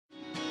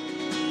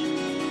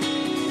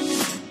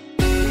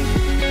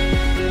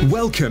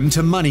Welcome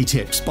to Money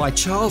Tips by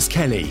Charles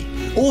Kelly,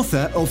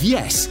 author of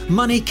Yes,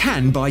 Money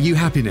Can Buy You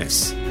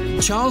Happiness.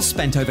 Charles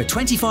spent over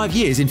 25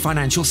 years in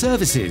financial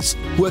services,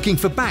 working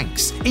for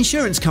banks,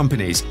 insurance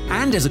companies,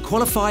 and as a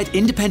qualified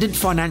independent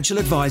financial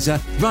advisor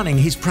running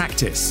his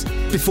practice,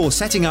 before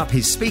setting up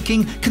his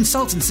speaking,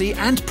 consultancy,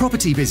 and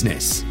property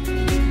business.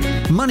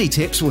 Money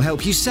Tips will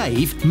help you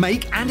save,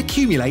 make, and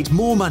accumulate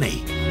more money,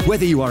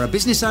 whether you are a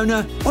business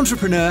owner,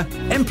 entrepreneur,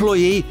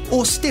 employee,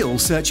 or still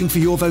searching for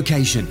your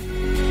vocation.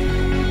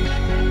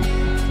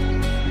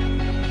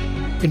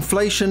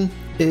 Inflation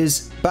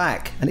is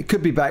back, and it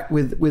could be back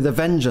with a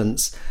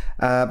vengeance.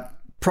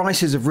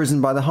 Prices have risen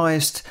by the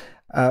highest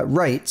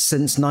rate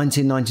since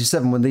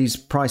 1997, when these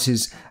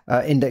prices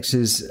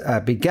indexes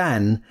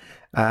began.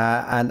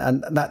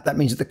 And that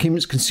means that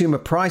the Consumer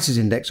Prices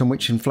Index, on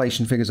which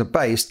inflation figures are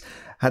based,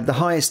 had the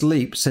highest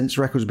leap since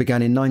records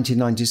began in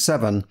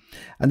 1997.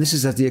 And this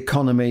is as the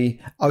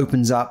economy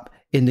opens up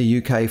in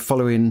the UK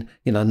following,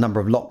 a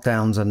number of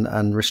lockdowns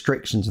and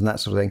restrictions and that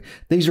sort of thing.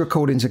 These are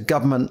according to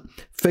government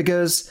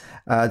figures.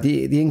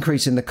 The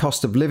increase in the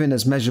cost of living,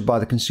 as measured by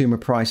the Consumer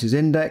Prices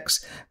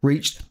Index,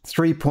 reached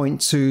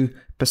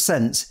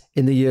 3.2%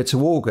 in the year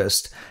to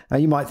August.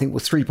 You might think,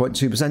 well,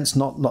 3.2% is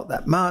not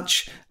that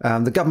much.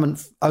 The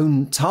government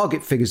own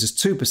target figures is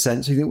 2%, so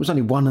you think it was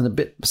only 1 and a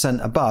bit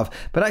percent above.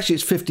 But actually,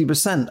 it's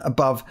 50%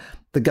 above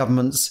the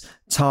government's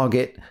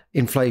target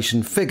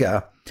inflation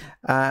figure.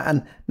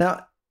 And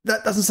now,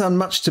 that doesn't sound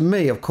much to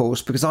me, of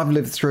course, because I've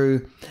lived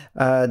through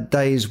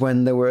days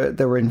when there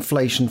were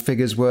inflation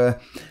figures were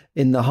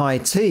in the high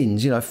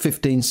teens,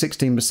 15,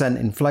 16%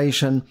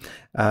 inflation.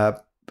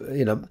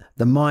 The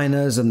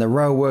miners and the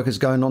rail workers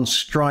going on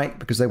strike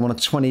because they want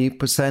a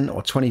 20%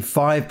 or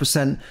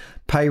 25%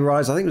 pay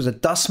rise. I think it was a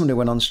dustman who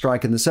went on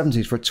strike in the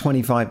 70s for a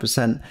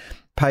 25%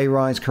 pay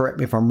rise. Correct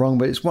me if I'm wrong,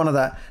 but it's one of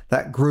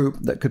that group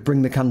that could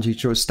bring the country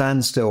to a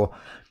standstill.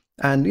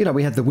 And,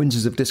 we had the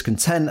winters of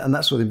discontent and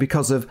that sort of thing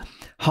because of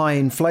high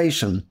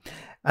inflation.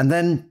 And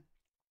then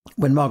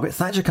when Margaret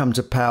Thatcher came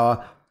to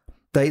power,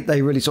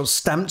 they really sort of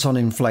stamped on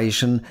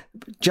inflation,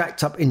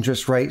 jacked up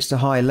interest rates to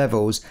high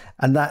levels,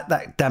 and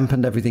that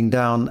dampened everything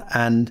down,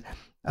 and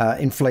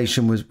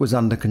inflation was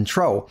under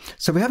control.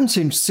 So we haven't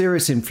seen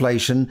serious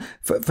inflation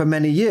for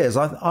many years.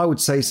 I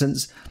would say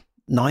since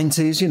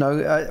 90s,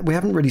 we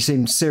haven't really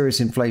seen serious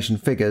inflation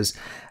figures.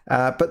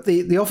 But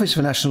the Office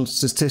for National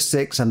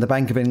Statistics and the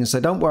Bank of England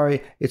say, don't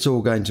worry, it's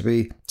all going to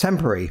be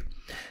temporary.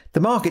 The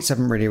markets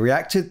haven't really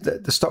reacted.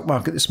 The stock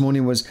market this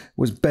morning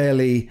was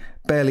barely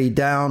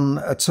down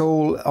at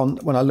all.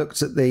 When I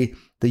looked at the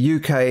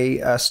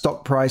UK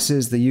stock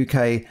prices, the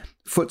UK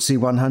FTSE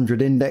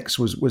 100 index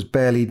was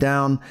barely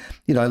down,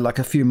 like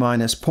a few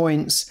minus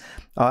points.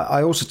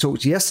 I also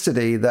talked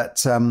yesterday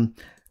that,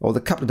 or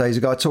a couple of days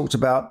ago, I talked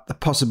about the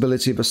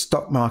possibility of a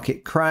stock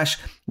market crash,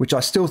 which I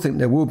still think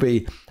there will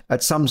be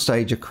at some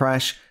stage, a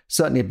crash,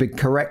 certainly a big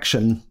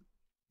correction.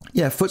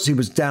 Yeah, FTSE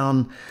was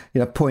down,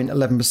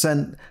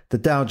 0.11%. The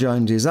Dow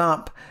Jones is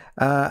up.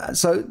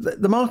 So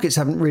the markets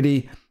they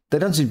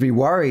don't seem to be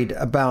worried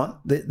about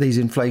these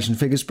inflation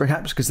figures,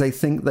 perhaps because they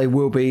think they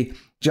will be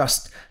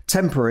just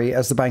temporary,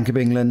 as the Bank of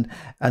England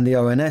and the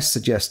ONS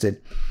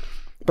suggested.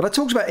 But I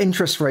talked about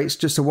interest rates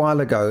just a while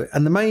ago,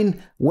 and the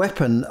main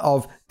weapon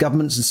of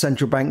governments and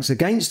central banks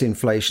against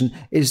inflation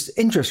is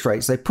interest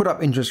rates. They put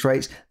up interest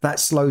rates, that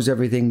slows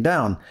everything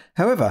down.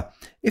 However,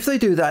 if they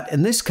do that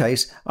in this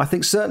case, I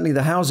think certainly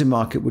the housing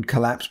market would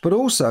collapse, but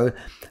also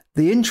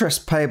the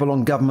interest payable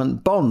on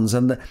government bonds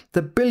and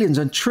the billions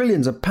and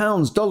trillions of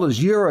pounds,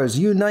 dollars, euros,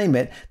 you name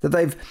it, that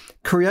they've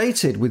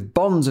created with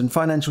bonds and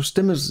financial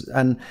stimulus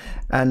and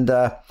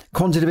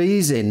quantitative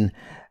easing.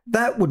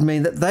 That would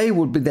mean that they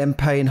would be then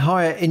paying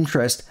higher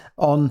interest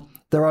on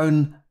their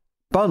own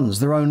bonds,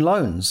 their own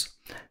loans.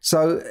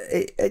 So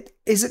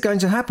is it going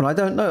to happen? I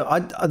don't know.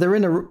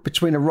 They're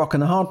between a rock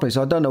and a hard place.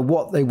 I don't know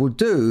what they will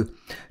do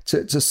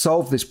to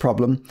solve this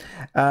problem.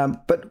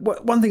 But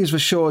one thing is for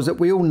sure is that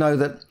we all know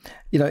that,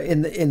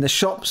 in the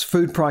shops,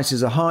 food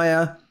prices are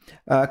higher.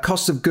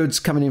 Costs of goods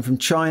coming in from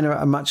China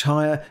are much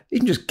higher.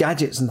 Even just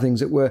gadgets and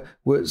things that were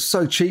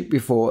so cheap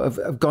before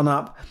have gone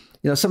up.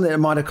 Something that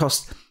might have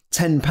cost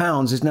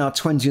 £10 is now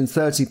 £20 and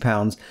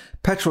 £30.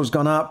 Petrol's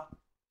gone up.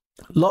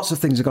 Lots of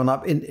things have gone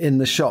up in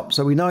the shop.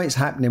 So we know it's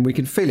happening. We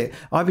can feel it.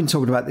 I've been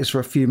talking about this for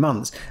a few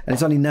months, and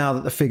it's only now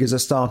that the figures are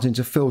starting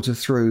to filter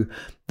through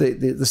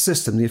the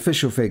system, the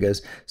official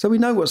figures. So we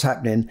know what's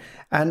happening.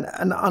 And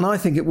I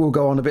think it will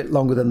go on a bit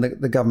longer than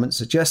the government's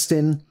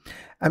suggesting.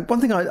 And one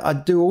thing I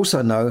do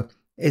also know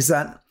is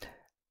that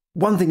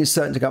one thing is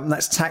certain to government,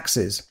 that's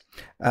taxes.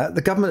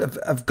 The government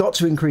have got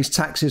to increase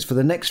taxes for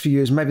the next few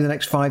years, maybe the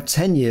next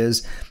 5-10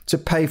 years, to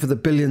pay for the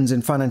billions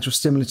in financial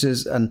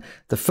stimulus and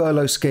the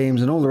furlough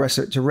schemes and all the rest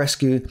of it to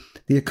rescue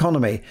the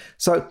economy.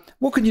 So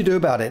what can you do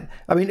about it?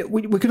 I mean,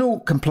 we can all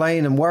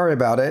complain and worry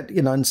about it,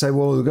 and say,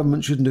 well, the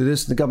government shouldn't do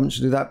this and the government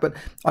should do that. But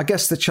I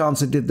guess the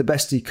Chancellor did the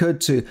best he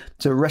could to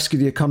rescue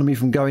the economy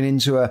from going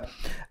into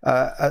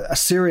a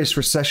serious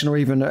recession or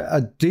even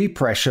a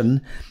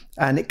depression.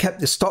 and it kept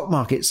the stock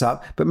markets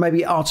up, but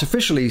maybe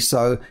artificially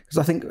so, because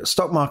I think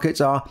stock markets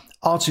are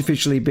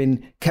artificially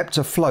been kept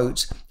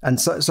afloat, and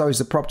so is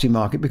the property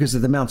market because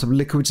of the amount of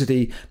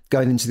liquidity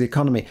going into the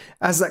economy.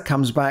 As that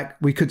comes back,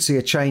 we could see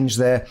a change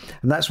there,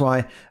 and that's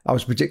why I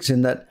was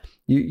predicting that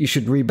you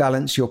should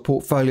rebalance your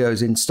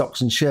portfolios in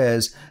stocks and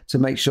shares to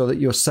make sure that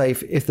you're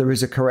safe if there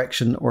is a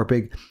correction or a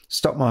big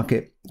stock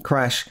market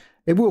crash.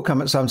 It will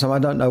come at some time. I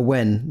don't know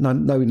when.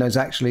 Nobody knows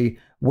actually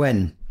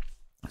when.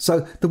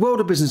 So the world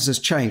of business has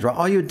changed, right?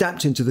 Are you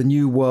adapting to the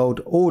new world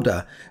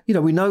order?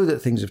 We know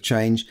that things have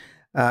changed.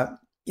 The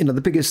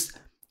biggest,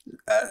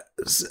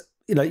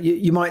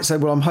 you might say,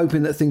 well, I'm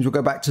hoping that things will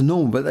go back to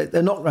normal, but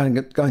they're not going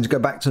to go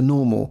back to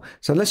normal.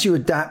 So unless you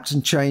adapt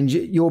and change,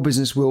 your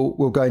business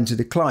will go into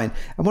decline.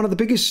 And one of the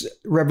biggest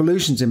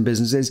revolutions in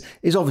business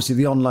is obviously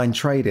the online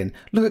trading.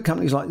 Look at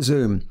companies like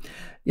Zoom,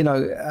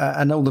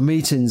 and all the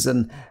meetings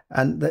and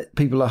that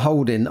people are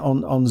holding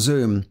on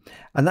Zoom.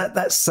 And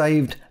that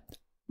saved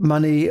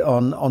money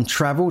on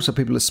travel. So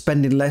people are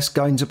spending less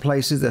going to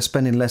places. They're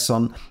spending less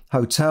on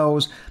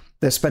hotels.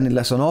 They're spending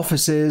less on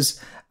offices.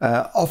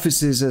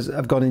 Offices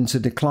have gone into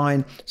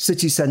decline.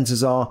 City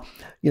centres are,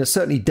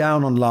 certainly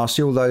down on last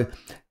year, although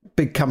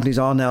big companies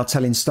are now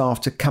telling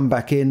staff to come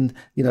back in,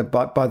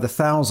 by the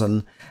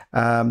thousand.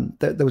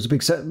 There was a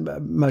big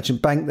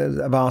merchant bank that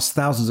have asked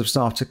thousands of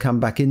staff to come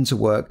back into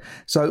work.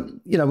 So,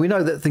 we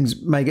know that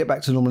things may get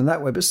back to normal in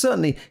that way, but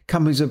certainly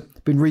companies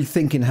have been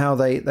rethinking how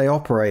they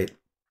operate.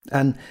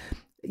 And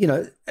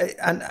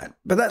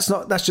but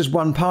that's just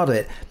one part of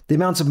it. The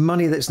amount of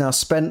money that's now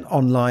spent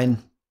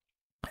online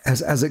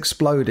has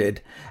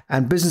exploded,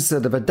 and businesses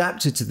that have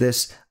adapted to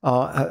this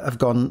have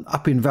gone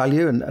up in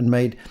value and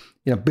made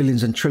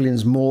billions and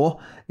trillions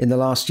more in the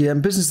last year.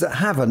 And businesses that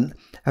haven't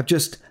have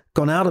just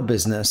gone out of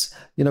business.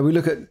 We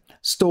look at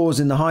stores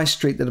in the high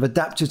street that have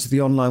adapted to the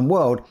online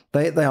world.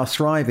 They are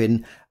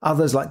thriving.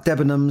 Others like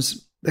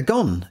Debenhams, they're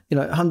gone.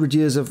 100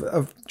 years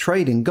of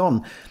trading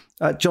gone.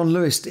 John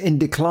Lewis in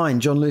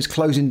decline. John Lewis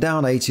closing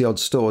down 80 odd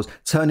stores,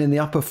 turning the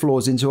upper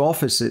floors into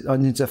offices,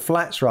 into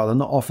flats rather,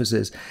 not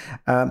offices.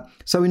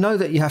 So we know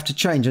that you have to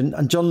change,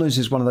 and John Lewis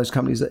is one of those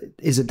companies that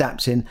is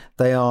adapting.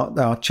 They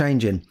are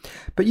changing.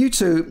 But you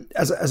too,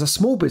 as a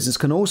small business,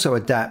 can also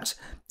adapt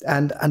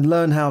and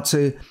learn how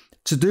to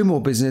do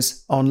more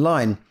business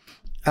online.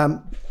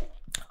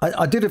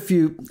 I did a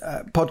few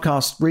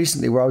podcasts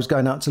recently where I was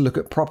going out to look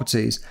at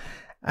properties,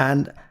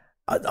 and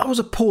I was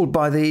appalled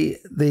by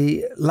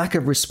the lack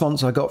of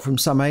response I got from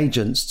some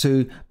agents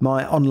to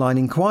my online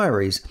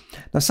inquiries.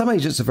 Now, some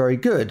agents are very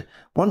good.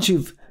 Once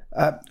you've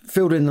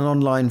filled in an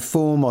online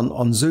form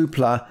on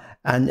Zoopla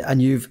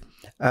and you've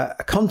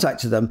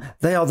contacted them,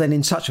 they are then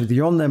in touch with you.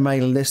 You're on their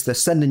mailing list. They're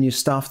sending you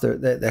stuff.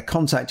 They're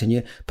contacting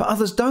you. But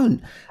others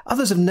don't.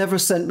 Others have never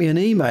sent me an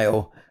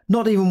email.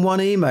 Not even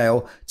one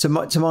email to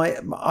my,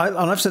 and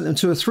I've sent them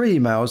 2 or 3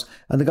 emails,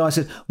 and the guy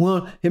said,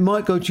 well, it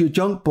might go to your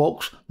junk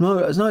box. No,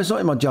 it's not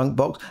in my junk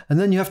box. And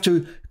then you have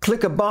to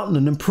click a button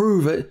and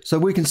approve it so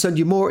we can send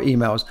you more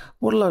emails.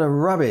 What a load of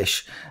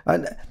rubbish.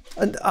 And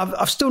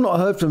I've still not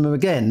heard from them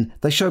again.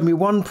 They showed me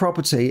one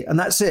property and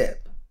that's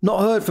it.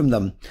 Not heard from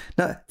them.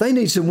 Now, they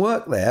need some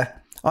work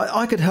there.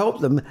 I could help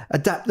them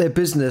adapt their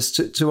business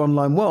to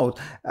online world,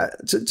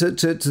 to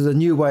the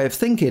new way of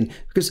thinking,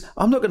 because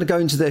I'm not going to go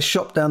into their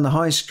shop down the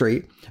high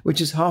street,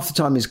 which is half the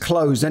time is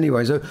closed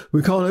anyway. So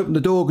we can't open the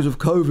door because of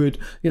COVID.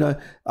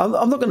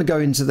 I'm not going to go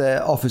into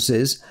their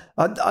offices.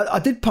 I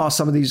did pass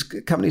some of these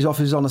companies'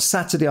 offices on a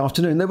Saturday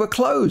afternoon. They were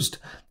closed.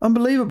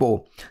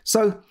 Unbelievable.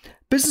 So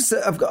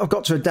businesses have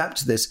got to adapt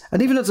to this.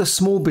 And even as a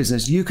small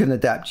business, you can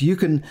adapt. You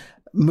can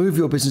move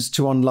your business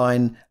to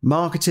online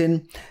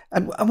marketing.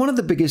 And one of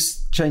the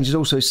biggest changes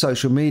also is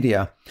social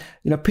media.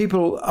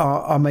 People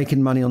are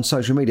making money on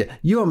social media.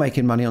 You are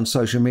making money on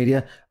social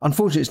media.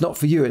 Unfortunately, it's not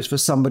for you, it's for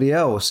somebody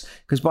else.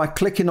 Because by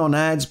clicking on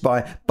ads,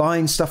 by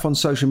buying stuff on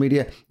social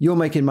media, you're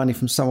making money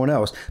from someone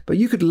else. But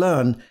you could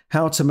learn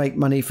how to make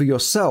money for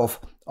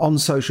yourself on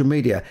social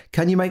media.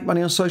 Can you make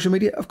money on social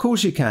media? Of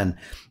course you can.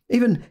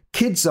 Even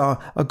kids are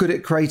good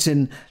at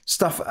creating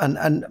stuff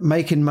and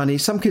making money.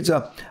 Some kids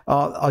are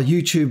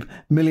YouTube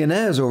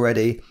millionaires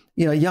already.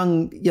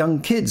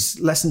 Young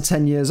kids, less than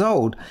 10 years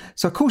old.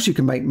 So of course you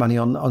can make money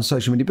on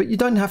social media, but you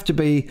don't have to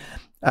be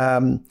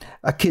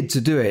a kid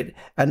to do it.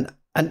 And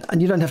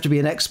you don't have to be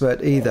an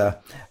expert either.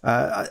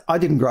 I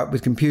didn't grow up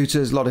with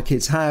computers. A lot of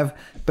kids have,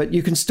 but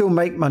you can still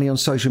make money on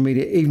social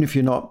media even if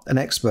you're not an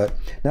expert.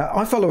 Now,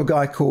 I follow a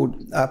guy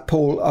called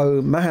Paul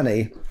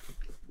O'Mahony,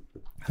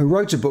 who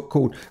wrote a book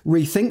called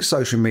Rethink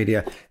Social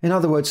Media. In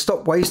other words,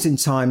 stop wasting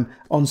time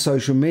on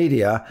social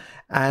media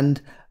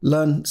and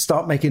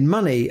start making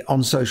money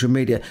on social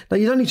media. Now,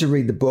 you don't need to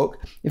read the book.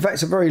 In fact,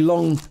 it's a very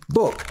long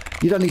book.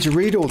 You don't need to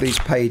read all these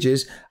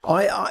pages.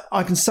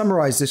 I can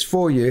summarize this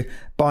for you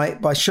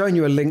by showing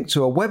you a link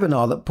to a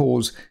webinar that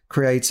Paul's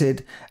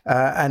created.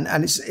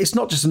 And it's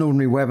not just an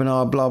ordinary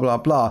webinar, blah, blah,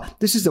 blah.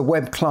 This is a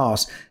web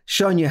class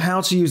showing you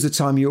how to use the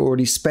time you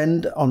already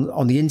spend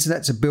on the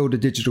internet to build a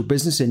digital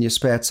business in your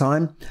spare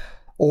time.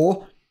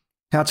 Or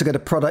how to get a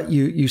product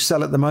you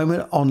sell at the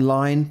moment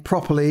online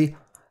properly,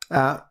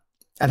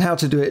 and how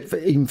to do it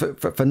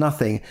for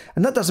nothing.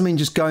 And that doesn't mean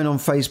just going on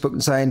Facebook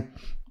and saying,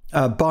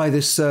 buy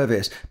this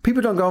service.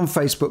 People don't go on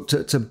Facebook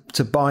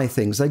to buy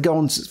things. They go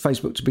on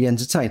Facebook to be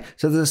entertained.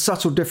 So there's a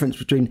subtle difference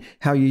between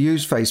how you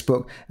use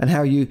Facebook and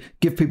how you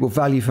give people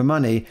value for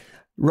money,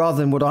 rather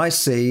than what I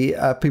see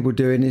people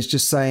doing is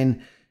just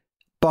saying,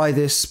 buy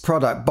this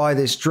product, buy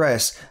this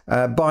dress,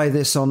 buy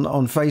this on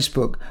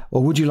Facebook,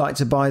 or would you like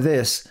to buy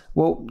this?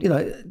 Well,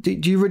 do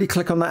you really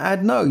click on that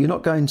ad? No, you're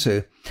not going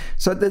to.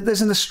 So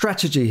there's a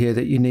strategy here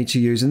that you need to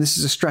use. And this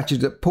is a strategy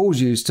that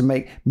Paul's used to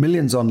make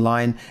millions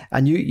online.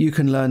 And you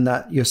can learn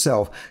that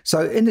yourself.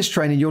 So in this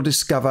training, you'll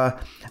discover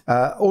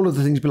all of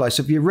the things below.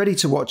 So if you're ready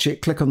to watch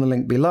it, click on the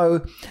link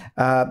below.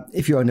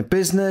 If you own a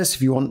business,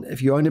 if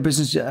you own a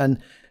business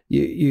and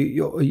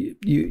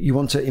you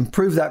want to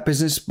improve that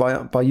business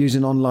by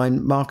using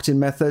online marketing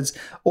methods,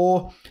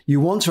 or you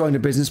want to own a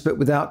business but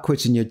without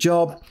quitting your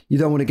job. You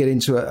don't want to get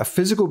into a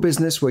physical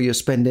business where you're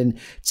spending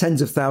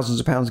tens of thousands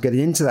of pounds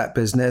getting into that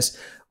business,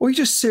 or you're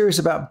just serious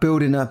about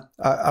building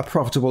a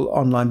profitable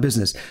online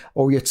business,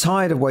 or you're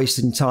tired of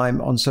wasting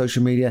time on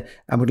social media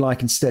and would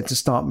like instead to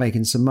start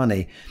making some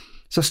money.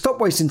 So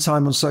stop wasting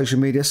time on social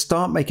media,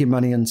 start making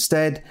money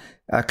instead.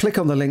 Click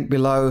on the link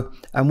below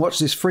and watch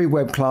this free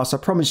web class. I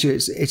promise you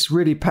it's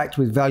really packed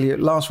with value. It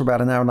lasts for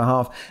about an hour and a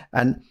half,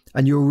 and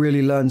you'll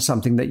really learn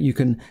something that you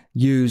can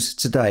use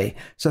today.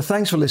 So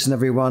thanks for listening,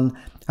 everyone.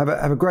 Have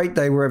a great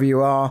day wherever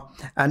you are,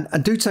 and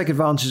do take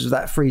advantage of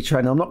that free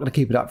training. I'm not going to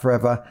keep it up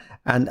forever,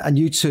 and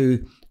you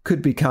too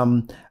could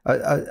become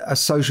a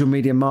social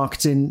media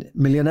marketing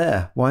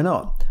millionaire. Why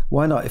not?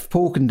 Why not? If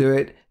Paul can do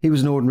it, he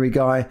was an ordinary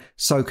guy,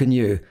 so can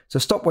you. So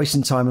stop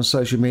wasting time on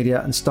social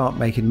media and start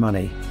making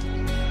money.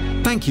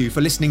 Thank you for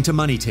listening to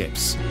Money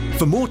Tips.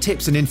 For more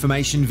tips and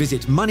information,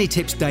 visit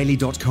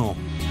moneytipsdaily.com.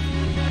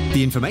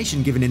 The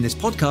information given in this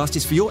podcast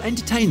is for your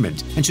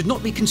entertainment and should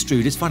not be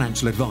construed as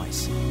financial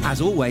advice.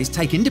 As always,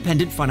 take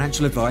independent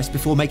financial advice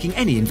before making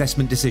any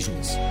investment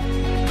decisions.